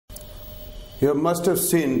You must have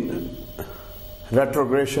seen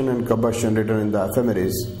retrogression and combustion written in the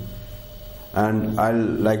ephemeris, and I'll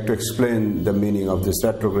like to explain the meaning of this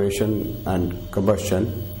retrogression and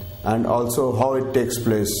combustion, and also how it takes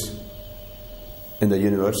place in the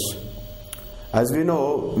universe. As we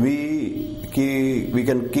know, we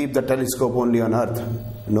can keep the telescope only on Earth,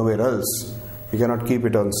 nowhere else. We cannot keep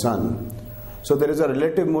it on Sun. So there is a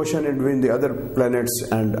relative motion between the other planets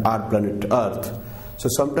and our planet Earth. So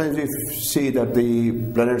sometimes we see that the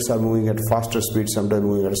planets are moving at faster speed, sometimes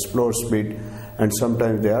moving at a slower speed, and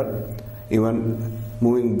sometimes they are even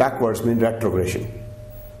moving backwards, means retrogression.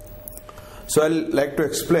 So I'll like to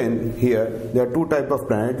explain here. There are two types of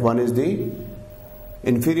planets. One is the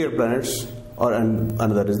inferior planets, and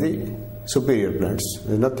another is the superior planets.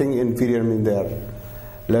 There's nothing inferior means they are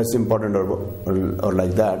less important or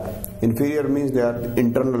like that. Inferior means they are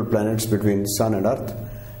internal planets between Sun and Earth,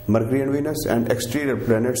 Mercury and Venus, and exterior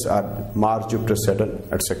planets are Mars, Jupiter, Saturn,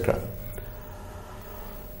 etc.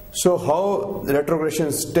 So how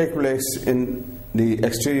retrogressions take place in the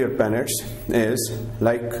exterior planets is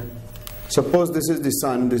like, suppose this is the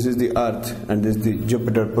Sun, this is the Earth, and this is the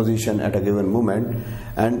Jupiter position at a given moment,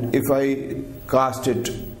 and if I cast it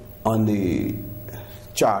on the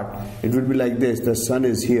chart, it will be like this. The Sun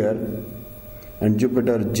is here and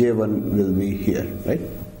Jupiter J1 will be here, right?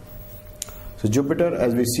 So Jupiter,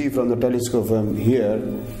 as we see from the telescope from here,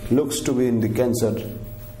 looks to be in the Cancer.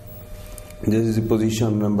 This is the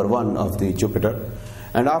position number 1 of the Jupiter,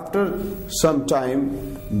 and after some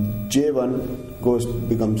time J1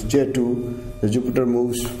 becomes J2, the Jupiter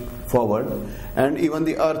moves forward, and even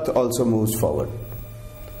the Earth also moves forward.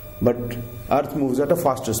 But Earth moves at a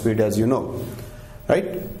faster speed, as you know,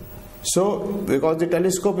 right? So because the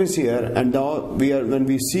telescope is here, and now when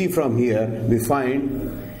we see from here, we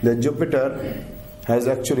find that Jupiter has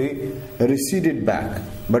actually receded back,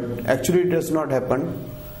 but actually it does not happen,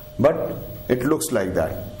 but it looks like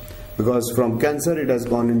that, because from Cancer it has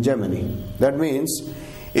gone in Gemini. That means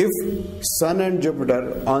if Sun and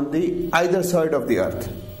Jupiter on the either side of the Earth,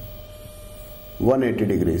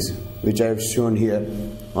 180 degrees, which I have shown here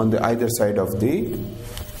on the either side of the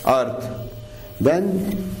Earth,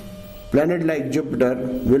 then planet like Jupiter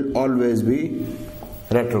will always be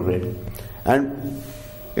retrograde, and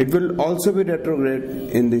it will also be retrograde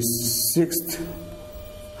in the 6th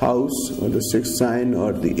house or the 6th sign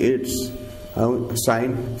or the 8th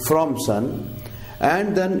sign from Sun,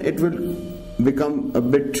 and then it will become a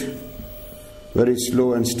bit very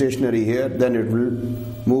slow and stationary here, then it will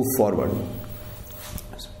move forward.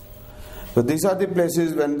 So these are the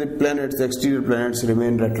places when the planets, the exterior planets,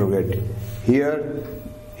 remain retrograde. Here,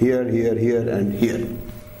 here, here, here, and here.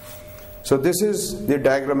 So this is the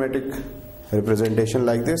diagrammatic representation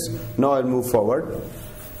like this. Now I'll move forward.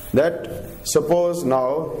 That suppose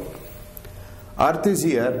now Earth is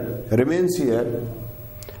here, remains here,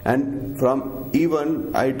 and from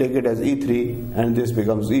E1 I take it as E3, and this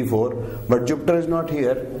becomes E4, but Jupiter is not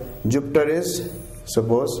here. Jupiter is,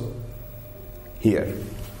 suppose, here.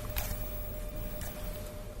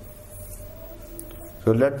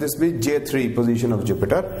 So let this be J3 position of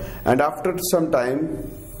Jupiter, and after some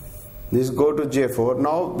time this go to J4.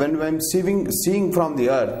 Now when I'm seeing from the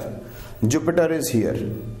Earth, Jupiter is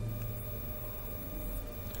here.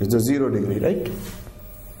 It's a 0 degree, right?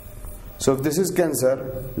 So if this is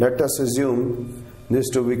Cancer, let us assume this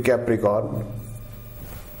to be Capricorn,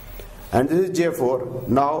 and this is J4.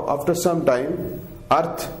 Now after some time,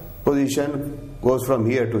 Earth position goes from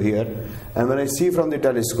here to here, and when I see from the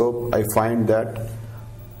telescope, I find that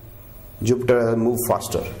Jupiter has moved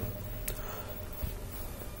faster,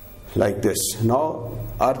 like this. Now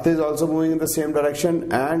Earth is also moving in the same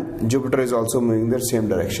direction, and Jupiter is also moving in the same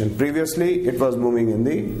direction. Previously it was moving in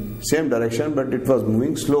the same direction, but it was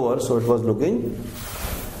moving slower, so it was looking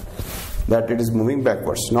that it is moving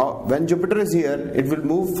backwards. Now when Jupiter is here, it will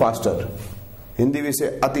move faster. Hindi we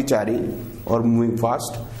say atichari, or moving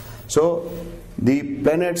fast. So the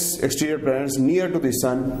planets, exterior planets near to the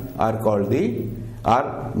Sun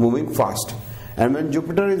are moving fast. And when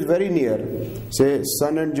Jupiter is very near, say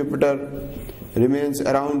Sun and Jupiter remains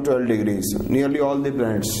around 12 degrees, nearly all the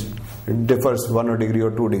planets, it differs 1 degree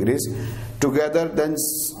or 2 degrees together, then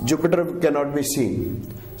Jupiter cannot be seen.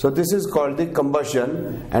 So this is called the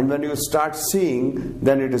combustion, and when you start seeing,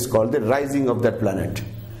 then it is called the rising of that planet.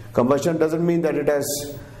 Combustion doesn't mean that it has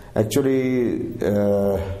actually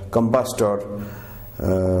combust or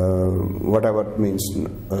whatever it means,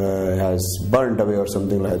 has burnt away or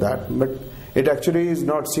something like that, but it actually is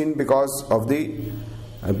not seen because of the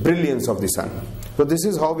brilliance of the Sun. So this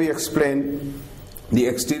is how we explain the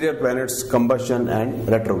exterior planets' combustion and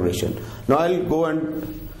retrogression. Now I'll go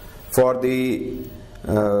and for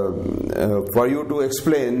you to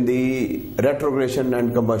explain the retrogression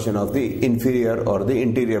and combustion of the inferior or the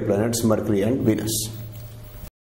interior planets Mercury and Venus.